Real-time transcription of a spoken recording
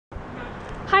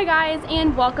Hi guys,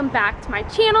 and welcome back to my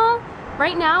channel.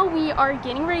 Right now we are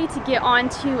getting ready to get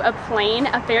onto a plane,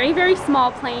 a very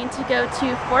small plane, to go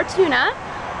to Fortuna.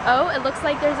 Oh, it looks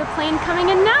like there's a plane coming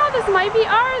in now. This might be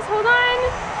ours. Hold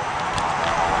on.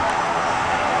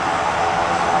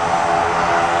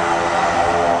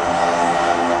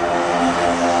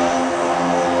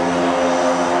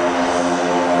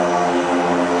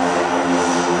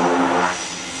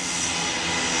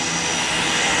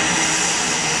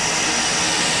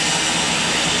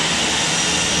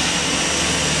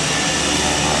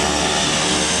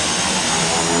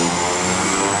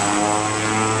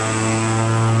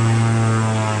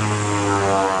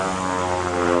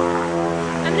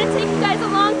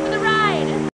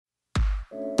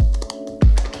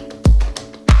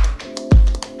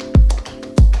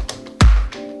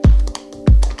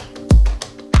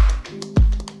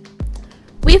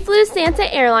 We flew Sansa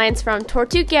Airlines from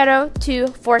Tortuguero to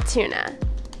Fortuna.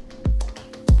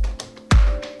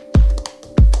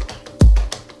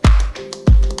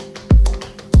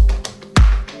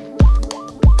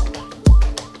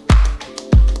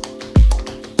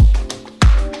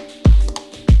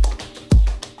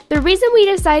 The reason we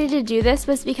decided to do this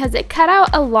was because it cut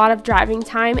out a lot of driving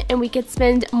time and we could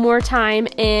spend more time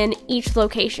in each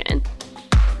location.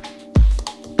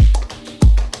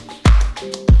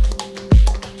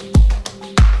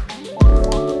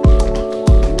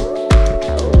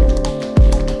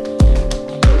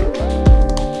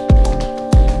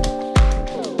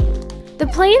 The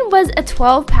plane was a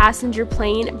 12-passenger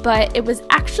plane, but it was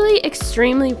actually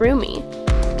extremely roomy.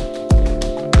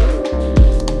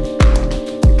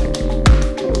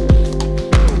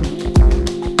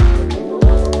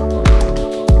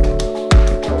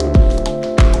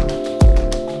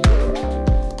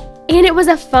 And it was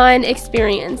a fun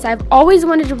experience. I've always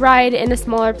wanted to ride in a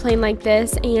smaller plane like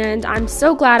this, and I'm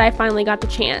so glad I finally got the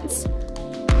chance.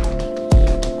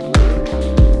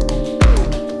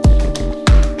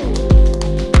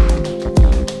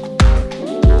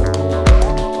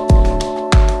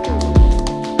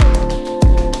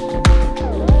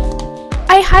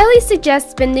 I highly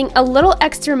suggest spending a little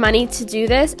extra money to do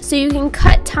this so you can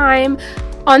cut time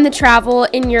on the travel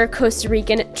in your Costa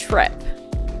Rican trip.